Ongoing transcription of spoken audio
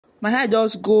my eye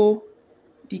just go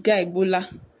the guy Ebola,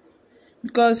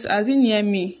 because as he near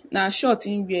me na short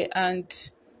in wear, and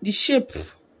the shape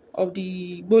of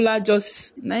the Ebola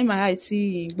just na in my eye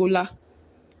see Ebola,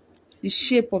 the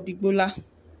shape of the Ebola.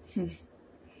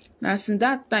 Na since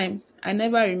that time I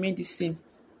never remain the same.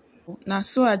 Na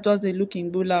so I just dey look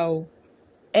Ebola o.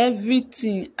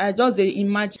 Everything I just dey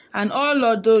imagine, and all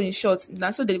although in short na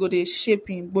so they go dey shape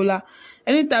in Ebola.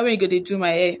 Anytime when you go dey do my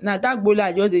hair, na that Ebola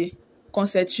I just dey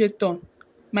concentrate on.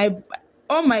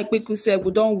 All my kpeku sef go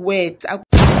don wet.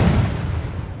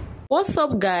 What's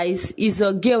up, guys? It's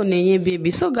your girl Nenye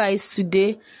Baby. So guys,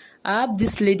 today I have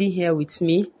this lady here with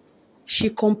me. She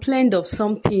complained of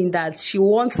something that she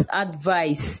wants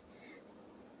advice.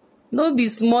 No be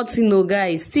small thing, no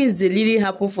guys. Things dey really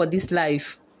happen for this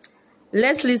life.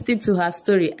 Let's listen to her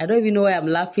story. I don't even know why I'm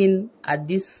laughing at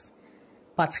this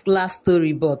particular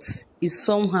story, but it's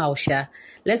somehow, Sha.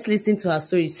 Let's listen to her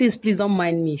story. Sis, please don't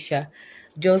mind me, Sha.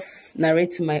 Just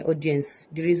narrate to my audience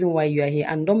the reason why you are here,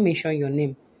 and don't mention your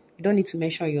name. You don't need to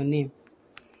mention your name.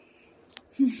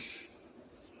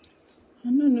 I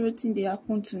no know wetin dey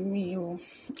happen to me o.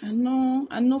 I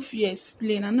no fit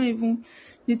explain. I no even,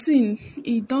 the thing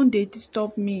e don dey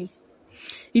disturb me.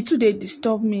 E too dey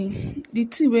disturb me. The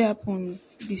thing wey happen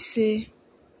be say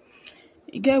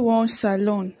e get one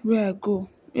salon wey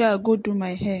I go do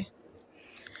my hair.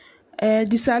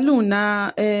 The salon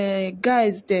na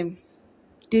guys dem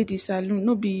dey the salon,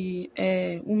 no be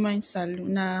woman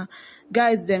salon. Na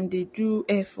guys dem dey do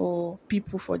hair for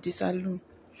people for the salon.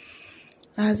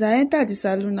 As I enter the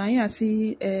salon, na I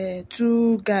see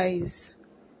two guys,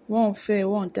 one fair,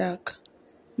 one dark.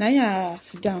 Na I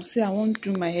sit down say I wan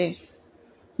do my hair.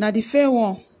 Na the fair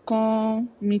one come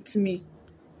meet me,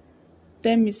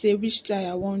 tell me say which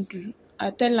style I wan do.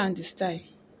 I tell am the style.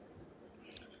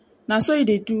 Na so e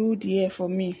dey do the hair for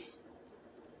me.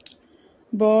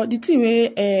 But the thing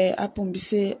wey happen be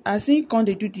say, as he come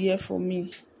dey do the hair for me,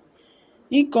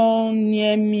 he come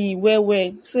near me well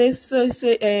well. Say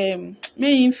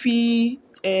make him fit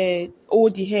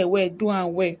hold the hair well, do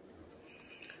am well.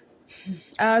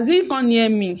 As he come near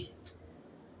me,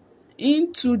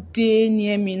 him too dey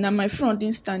near me. Na my front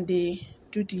him stand dey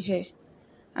do the hair,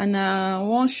 and na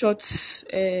one short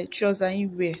trouser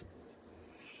him wear.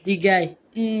 The guy?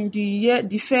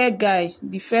 The fair guy,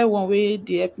 the fair one wey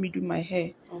dey help me do my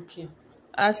hair. Okay.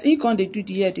 As he come dey do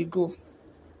the hair dey go,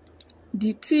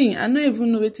 the thing I no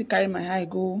even know wetin carry my eye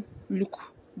go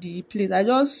look the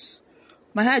place.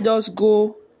 My eye just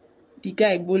go the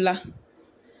guy Ebola,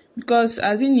 because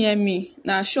as he near me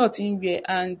na short him wear,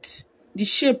 and the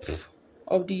shape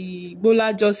of the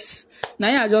Ebola just na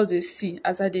I just dey see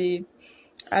as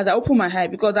I open my eye.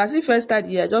 Because as he first start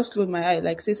the hair, I just close my eye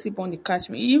like say sleep wan dey catch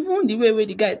me. Even the way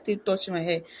the guy take touch my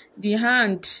hair, the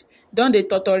hand don dey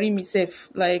totori me sef.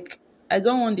 Like I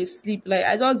don wan dey sleep. Like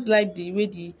I just like the way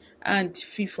the hand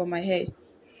feel for my hair.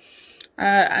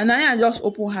 And na I just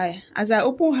open eye. As I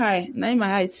open eye, na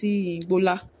my eye see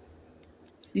Ebola,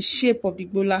 the shape of the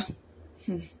Ebola.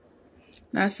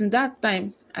 Na since that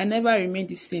time I never remain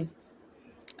the same.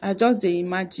 I just dey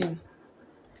imagine.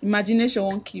 Imagination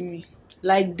wan kill me.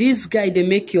 Like this guy dey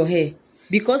make your hair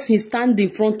because he stand in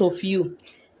front of you.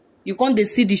 You can't dey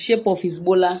see the shape of his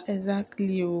Ebola.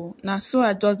 Exactly o. Na so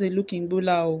I just dey look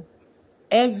Ebola o.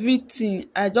 Everything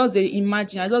I just dey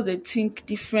imagine. I just dey think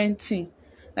different thing.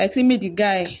 Like say make the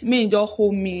guy, make him just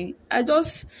hold me. I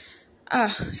just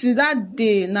since that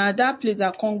day, na that place I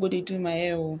come go dey do my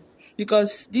hair o.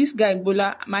 Because this guy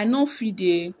Ebola, my no fit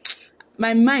dey,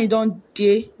 my mind don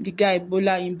dey the guy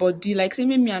Ebola in body. Like say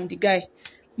maybe I'm the guy,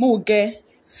 make we get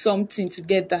something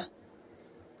together.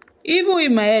 Even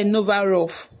if my hair never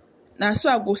rough, na so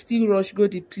I go still rush go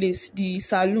the place, the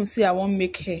salon, say I wan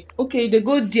make hair. Okay, they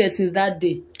go there since that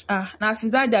day. Na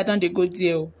since that day I don dey go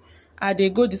there o. I dey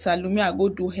go the salon, make I go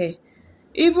do hair.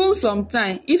 Even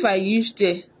sometimes if I reach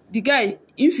there, the guy,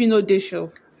 if he no dey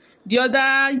sure, the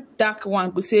other dark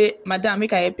one go say, madam,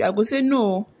 make I help you. I go say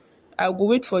no, I go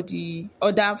wait for the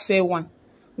other fair one,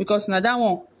 because na that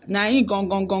one na him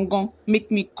gone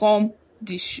make me come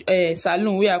the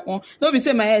salon wey I come. No be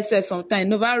say my hair sef sometimes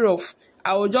never rough.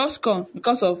 I will just come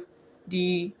because of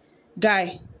the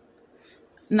guy.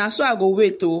 Na so I go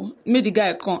wait o, make the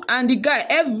guy come. And the guy,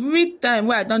 every time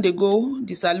wey I don dey go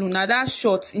the salon, na that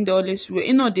short him dey always wear.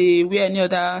 He no dey wear any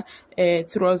other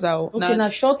trouser o. Okay, na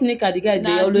short knicker the guy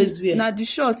dey always wear. Na the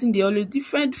short him dey always,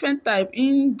 different type.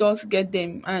 Him just get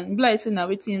them, and be like say na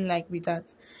wetin him like with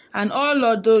that. And all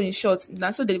although in short,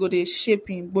 na so they go dey shape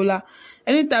him Ebola.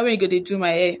 Anytime when you go dey do my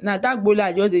hair, na that Ebola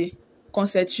I just dey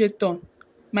concentrate on.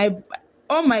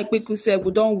 All my kpeku sef go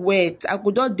don wet. I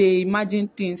go just dey imagine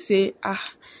things say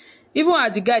Even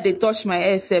as the guy dey touch my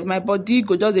hair sef, my body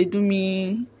go just dey do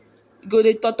me, go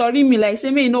dey totori me like say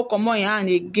make e no comot im hand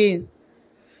again.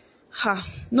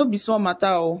 No be small matter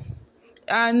o.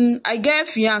 And I get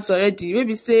fiance already wey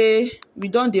be say we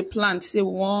don dey plan say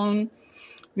we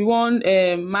wan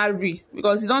marry,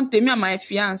 because e don tey, me and my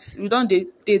fiance we don dey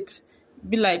date,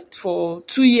 be like for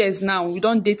 2 years now we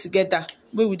don dey together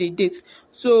wey we dey date.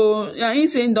 So na him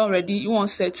say him don ready, he wan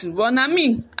settle, but na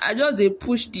me I just dey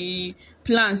push the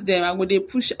plans dem. I go dey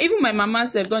push, even my mama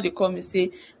sef don dey call me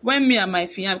say when me and my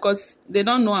fiance, because they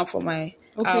don know am for my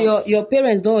Okay, your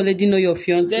parents don already know your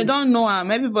fiance. They don know am,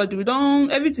 everybody,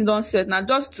 everything don set, na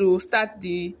just to start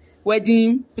the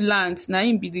wedding plans na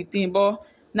im be the thing. But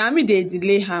na me dey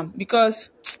delay am because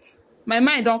my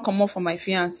mind don comot for my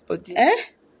fiance body.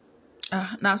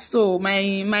 Na so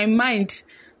my mind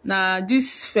na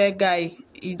this fair guy,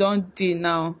 e don dey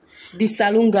now. The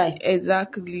saloon guy.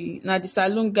 Exactly, na the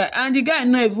saloon guy, and the guy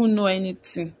no even know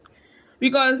anything.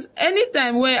 Because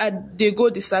anytime wey I dey go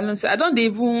the salon, I don dey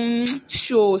even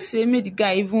show say make the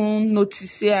guy even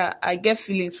notice say I get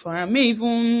feelings for am, make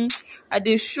even I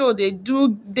dey show, dey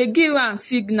give am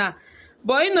signal,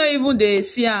 but he no even dey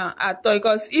see am at all.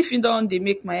 Because if he don dey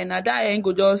make my hair, na that hair he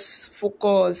go just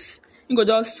focus, he go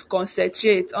just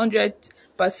concentrate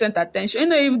 100% at ten tion. He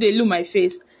no even dey look my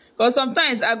face, because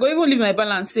sometimes I go even leave my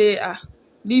balance say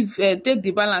leave, take the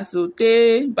balance o,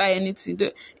 take buy anything.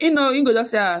 He go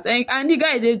just say and the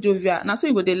guy dey jovial, na so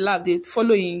he go dey laugh, dey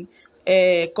follow him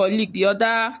colleague, the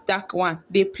other dark one,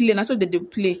 dey play, na so they dey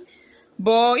play.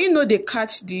 But he no dey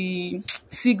catch the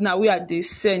signal wey I dey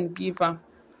send give am.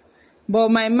 But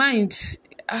my mind,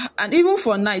 and even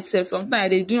for night sef, sometimes I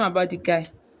dey dream about the guy.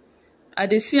 I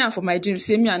dey see am for my dream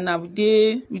say me and am we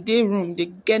dey room, dey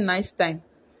get nice time.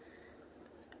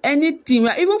 Anything,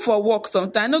 even for work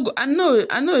sometimes I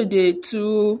no dey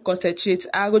too concentrate.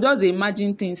 I go just dey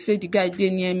imagine things, say the guy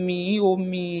dey near me, he hold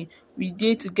me, we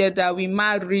dey together, we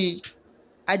marry.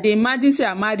 I dey imagine say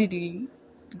I marry the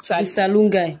saloon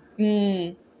guy.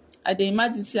 I dey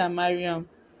imagine say I marry am.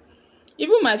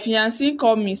 Even my fiance, he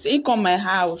call me, say he come my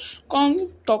house, come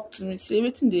talk to me, say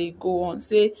wetin dey go on,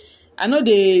 say I no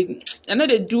dey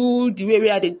do the way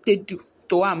I dey take do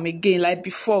to am again like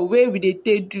before, wey we dey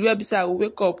take do, where be say I go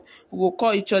wake up, we go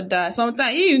call each other.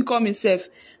 Sometimes he even call me sef,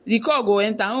 the call go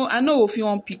enter, I no go fit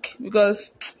wan pick, because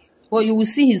but you will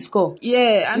see his call.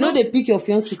 Yeah, I no dey pick your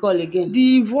fiance call again.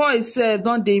 The voice sef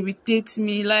don dey irritate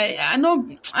me, like I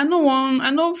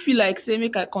no feel like say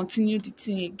make I continue the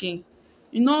thing again.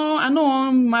 I no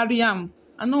wan marry am,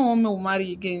 I no wan make we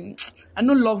marry again. I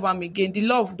no love am again, the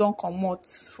love don comot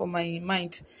for my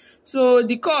mind. So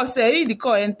the call sef, if the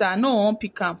call enter, I no wan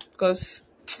pick am, because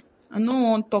I no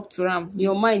wan talk to am.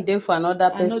 Your mind dey for another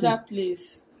person. Another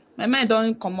place. My mind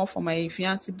don comot for my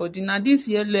fiance body. Na this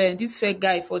yellow, this fair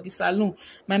guy for the saloon,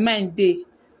 my mind dey.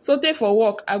 So tey for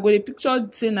work, I go dey picture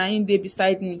say na him dey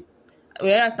beside me,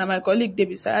 whereas na my colleague dey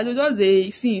beside. I go just dey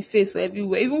see him face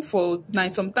everywhere. Even for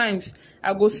night, sometimes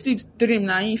I go sleep dream,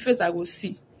 na him face I go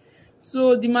see.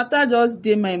 So the matter just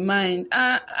dey my mind.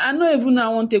 I no even know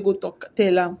how I wan take go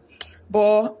tell am,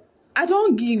 but I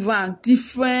don give am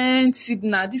different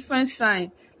signal, different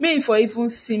sign, make him for even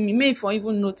see me, make him for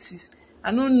even notice.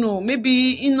 I no know,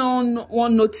 maybe he no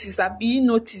wan notice, abi he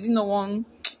notice, he no wan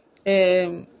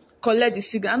collect the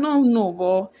signal. I no know,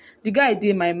 but the guy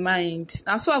dey my mind.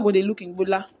 Na so I go dey look in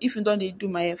gbola if he don dey do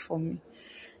my hair for me.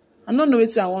 I no know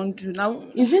wetin I wan do now.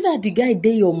 Is it that the guy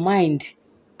dey your mind,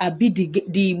 abi the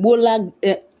gbola?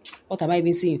 What am I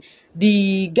even saying?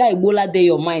 The guy gbola dey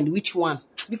your mind, which one?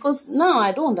 Because now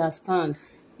I don't understand.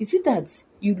 Is it that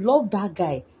you love that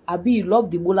guy, abi you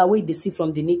love the gbola wey you dey see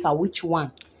from the nika? Which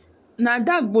one? Na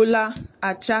that gbola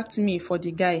attract me for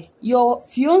the guy. Your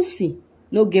fiance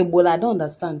no get gbola? I don't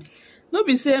understand. No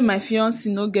be say my fiance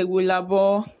no get gbola,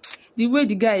 but the way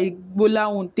the guy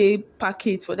gbola wan take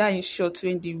package for that him shirt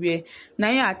wey dey wear, na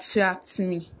him attract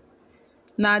me.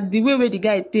 Na the way the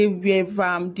guy take wear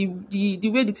am, the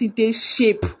way the thing take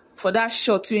shape for that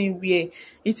shirt wey him wear,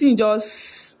 the thing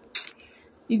just,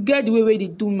 e get the way dey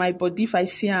do my body. If I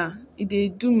see am, e dey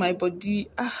do my body.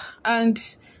 And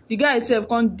the guy sef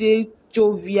come dey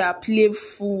jovial,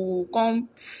 playful, come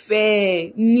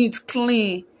fair, neat,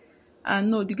 clean.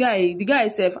 And no, the guy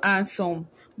sef handsome,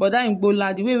 but that him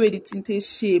gbola, the way the thing take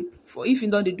shape, for if he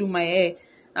don dey do my hair,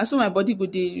 na so my body go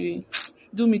dey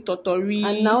do me totori.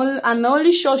 And na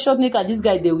only short nika this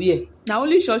guy dey wear. Na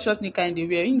only short nika him dey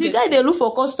wear. The guy dey look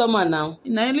for customer now.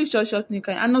 Na only short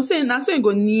nika. And na so he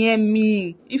go near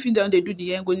me. If he don dey do the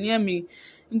hair, he go near me.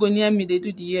 He go near me, dey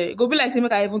do the hair. E go be like say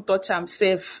make I even touch am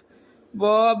sef.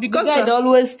 but The because guy dey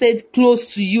always stayed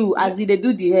close to you as they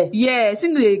do the hair. yeah, I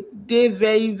think they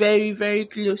very very very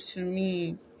close to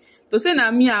me. To say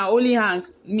na me and only hang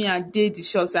me and dey the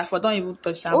shop sef, I for don even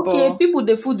touch am, Okay, but people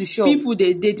dey full the shop. people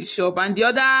dey the shop and the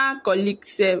other colleague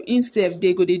sef im sef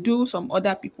dey go dey do some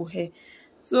other people hair.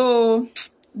 So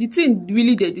the thing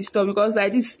really dey disturb because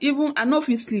like this, even I no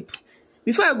fit sleep.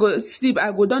 Before I go sleep,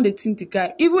 I go don dey think the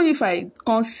guy. Even if I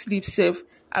can't sleep sef,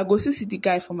 I go still see the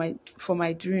guy for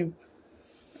my dream.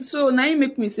 So na im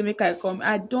make me say make I come.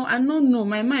 I no know.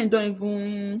 My mind don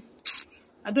even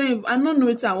I no know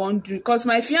wetin I wan do because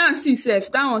my fiance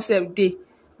sef, that one sef dey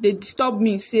disturb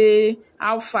me say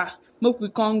how far make we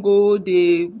come go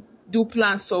dey do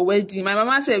plans for wedding. My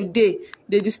mama sef dey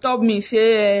disturb me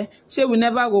say shey we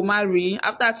never go marry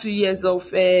after 2 years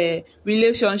of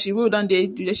relationship wey we don dey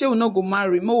do, shey we no go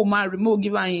marry, make we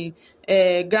give am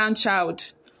im grandchild.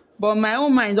 But my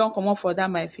own mind don comot for that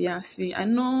my fiance.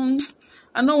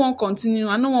 I no wan continue.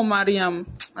 I no wan marry am.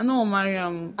 I no wan marry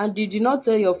am. And did you not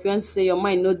tell your fiance say your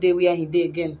mind no dey where he dey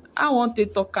again? I wan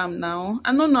take talk am now.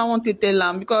 I no know I wan take tell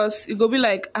am because e go be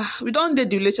like we don dey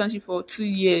the relationship for 2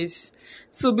 years.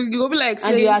 So e go be like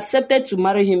say. And you accepted to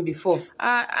marry him before?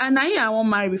 And na him I wan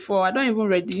marry before. I don even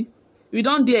ready. We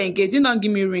don dey engaged. Him don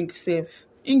give me ring sef.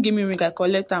 Him give me ring, I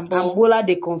collect am. And Bola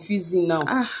dey confuse you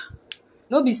now.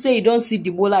 No be say you don see the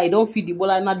Bola, you don feel the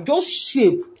Bola, na just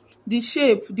shape.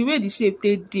 The way the shape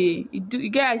dey e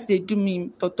get as dey do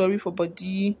me totori for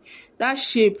body. That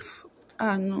shape,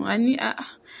 no, I need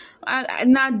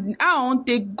na how I wan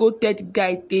take go tell the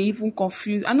guy dey even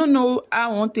confuse. I no know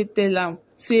how I wan take tell am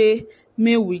say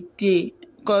make we dey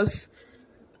because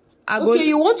I go. Okay,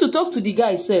 you want to talk to the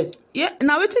guy sef? Yeah,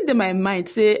 na wetin dey my mind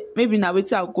say maybe na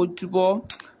wetin I go do,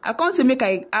 but I come say make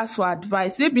I ask for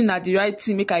advice. Maybe na the right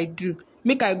thing make I do.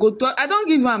 Make I go talk. I don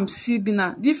give am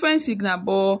signal, different signal,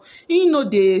 but he no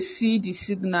dey see the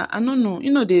signal. I no know. He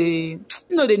no dey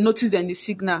notice dem the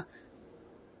signal.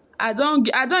 I don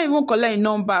even collect im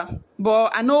number,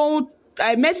 but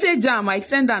I message am, I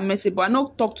send am message, but I no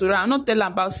talk to am. I no tell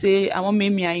am about say I wan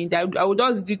make me and him. I will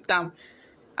just greet am.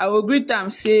 I will greet am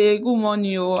say good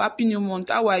morning o, happy new month,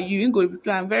 how are you? Him go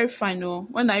reply I'm very fine o.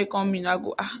 When are you coming? I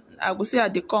go say I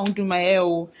dey come do my hair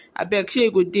o. Abeg shey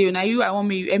you go dey o, na you I wan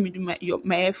make you help me do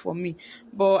my hair for me.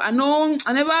 But I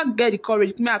never get the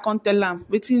courage make I come tell am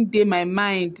wetin dey my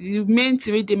mind, the main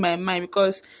thing wey dey my mind,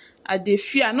 because I dey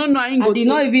fear. I no know how him go. And you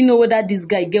no even know whether this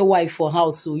guy get wife for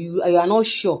house, so you are not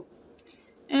sure.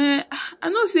 I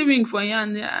no see ring for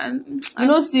him. You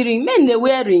no see ring? Men dey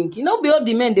wear ring. You no be all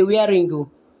the men dey wear ring o.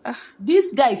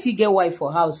 This guy fit get wife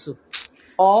for house o.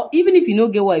 Or even if you no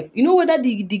get wife, you know whether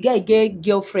the guy get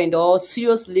girlfriend or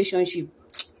serious relationship.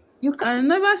 I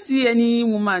never see any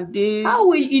woman dey.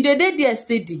 How you dey there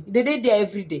steady? You dey there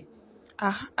every day?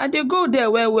 I dey go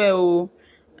there well o.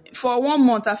 For 1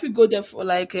 month, I fit go there for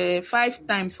like 5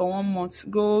 times for 1 month.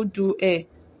 Go do hair.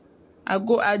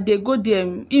 I dey go there.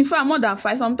 In fact, more than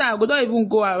 5. Sometimes I go don even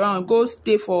go around, go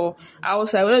stay for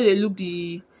outside where they look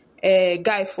the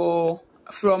guy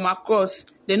from across.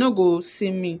 They no go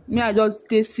see me. Me, I just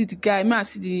see the guy. Me, I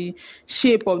see the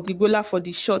shape of the gola for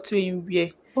the short wey him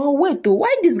wear. But wait o,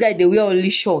 why this guy dey wear only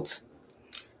short?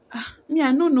 Me,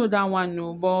 I no know that one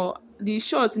o, but the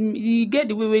short, he get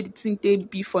the way the thing take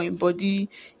be for him body.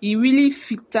 He really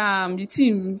fit am. The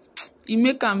thing, he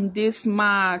make am dey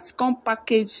smart. Come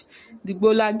package the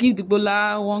gbola, give the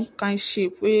gbola one kind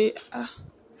shape wey I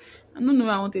no know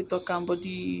why I want to talk am, but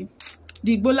the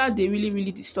gbola dey really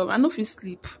really disturb. I no fit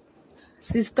sleep.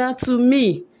 Sister, to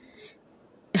me,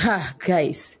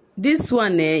 guys, this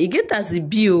one e get as e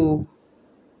be o.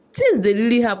 Things dey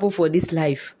really happen for this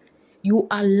life. You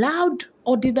allowed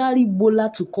ordinary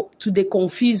bola to dey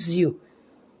confuse you.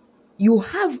 You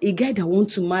have a guy that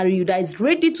want to marry you, that is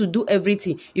ready to do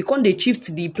everything. You can't dey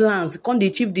shift the plans,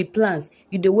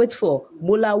 You dey wait for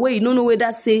bola wey you no know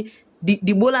whether say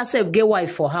the bola sef get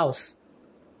wife for house.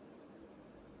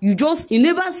 You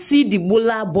never see the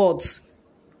bola, but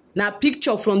na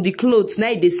picture from the clothes, now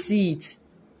you dey see it.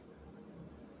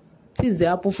 Things dey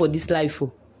happen for this life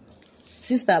o.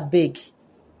 Sister, beg,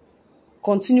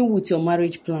 continue with your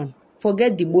marriage plan.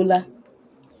 Forget the bola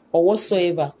or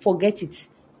whatsoever. Forget it.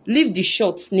 Leave the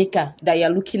short knicker that you're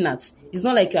looking at. It's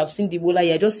not like you have seen the bola,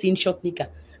 you're just seeing short knicker.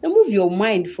 Remove your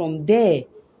mind from there.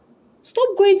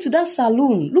 Stop going to that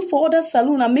salon. Look for other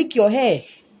salon and make your hair.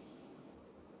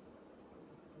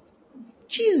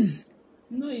 Jeez.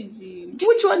 No easy.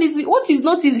 Which one is it? What is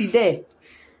not easy there?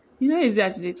 You know easy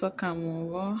as they talk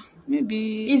am,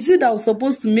 maybe. It's you that was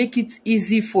supposed to make it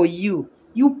easy for you.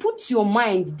 You put your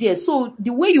mind there. So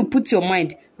the way you put your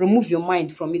mind, remove your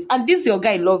mind from it. And this your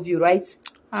guy love you, right?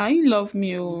 Ah, he love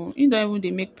me oh. He don't even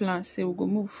dey make plans say we go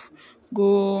move,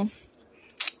 go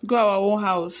go our own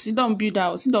house. He don't build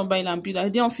house. He don't buy and build house.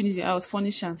 He don't finish the house,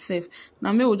 furnish and sef.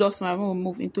 Now me we just my we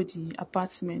move into the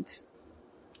apartment.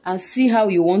 And see how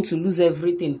you want to lose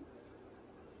everything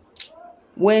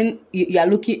when you are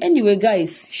looking. Anyway,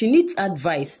 guys, she needs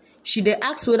advice. She dey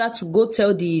ask whether to go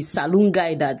tell the saloon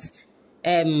guy that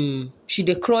she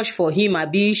dey crush for him,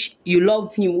 abi you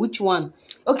love him. Which one?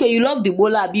 Okay, you love the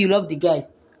bola, abi you love the guy?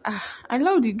 Ah, I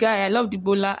love the guy. I love the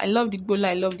bowler. I love the bowler.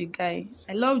 I love the guy.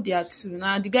 I love their two.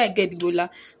 Now the guy get the bowler.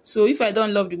 So if I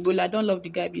don't love the bowler, I don't love the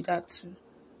guy be that too.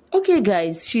 Okay,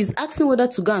 guys, she's asking whether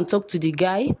to go and talk to the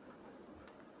guy,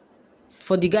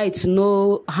 for the guy to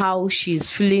know how she's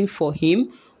feeling for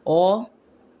him, or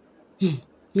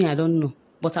me, I don't know.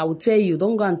 But I will tell you,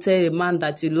 don't go and tell a man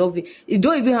that you love him. You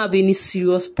don't even have any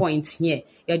serious point here.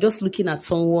 You're just looking at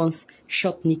someone's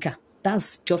short knicker.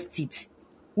 That's just it.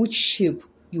 Which shape?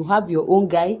 You have your own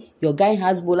guy. Your guy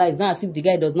has bola. It's not as if the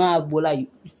guy does not have bola.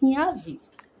 He has it.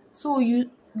 So you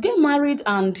get married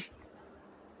and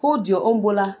hold your own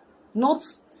bola, not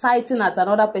sighting at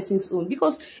another person's own.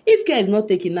 Because if care is not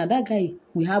taken now, that guy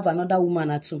will have another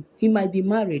woman at home. He might be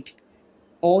married,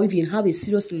 or even have a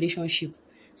serious relationship.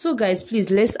 So guys,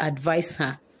 please, let's advise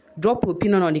her. Drop your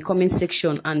opinion on the comment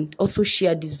section and also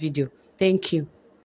share this video. Thank you.